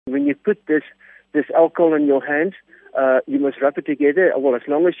when you put this alcohol in your hands, you must rub it together, well, as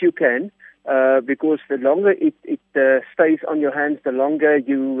long as you can, because the longer it stays on your hands, the longer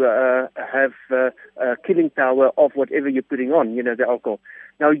you have killing power of whatever you're putting on, the alcohol.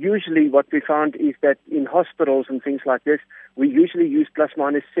 Now, usually what we found is that in hospitals and things like this, we usually use plus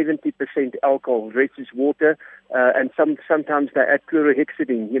minus 70% alcohol. The rest is water, and sometimes they add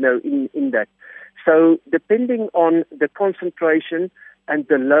chlorhexidine, in that. So depending on the concentration and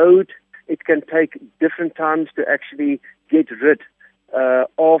the load, it can take different times to actually get rid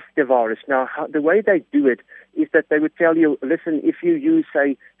of the virus. Now, the way they do it is that they would tell you, listen, if you use,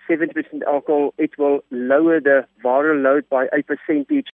 say, 70% alcohol, it will lower the viral load by a percentage